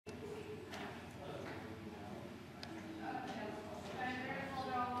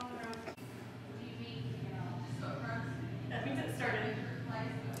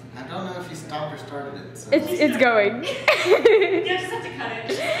stopped or started it. So. It's going. You just have to cut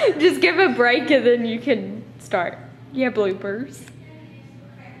it. Just give a break and then you can start. Yeah, bloopers.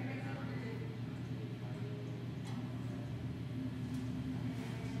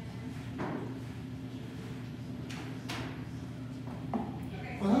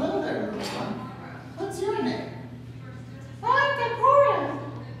 Well, hello there, little one. What's your name? I'm Vaporeon.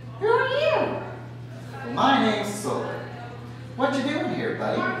 Who are you? Well, my name's Solar. What you doing here,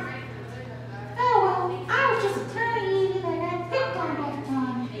 buddy? Oh, well, I was just a tiny idiot that got picked on all the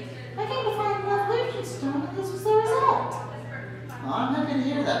time. I came to find an evolution stone, and this was the result. Well, I'm happy to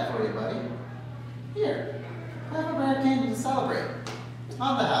hear that for you, buddy. Here, have a rare candy to celebrate.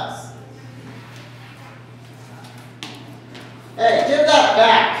 On the house. Hey, give that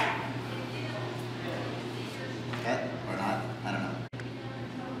back! Okay, or not, I don't know.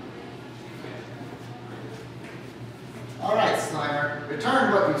 Alright, Slimer,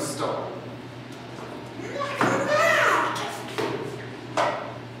 return what you stole.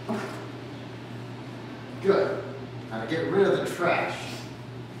 Good. Now to get rid of the trash.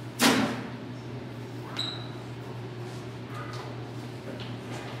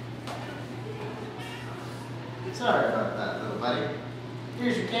 Sorry about that, little buddy.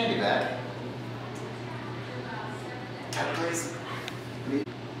 Here's your candy bag. Please.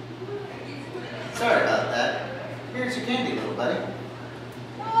 Sorry about that. Here's your candy, little buddy.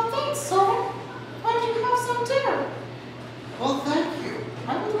 Oh, thanks, Solar. Why don't you have some too? Well, thank you. I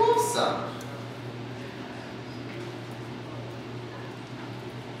would love some.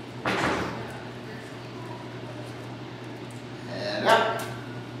 And up.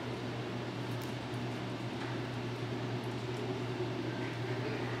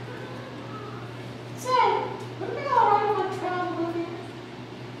 Say, would it be alright if I traveled with you?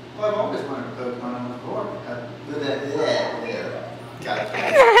 Well, I've always wanted a Pokemon on the floor. Gotcha.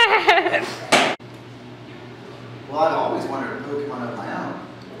 Well, I've always wanted a Pokemon of my own.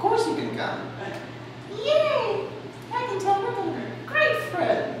 Of course you can come. Yay! I can tell we're going to be great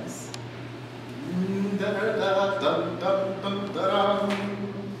friends.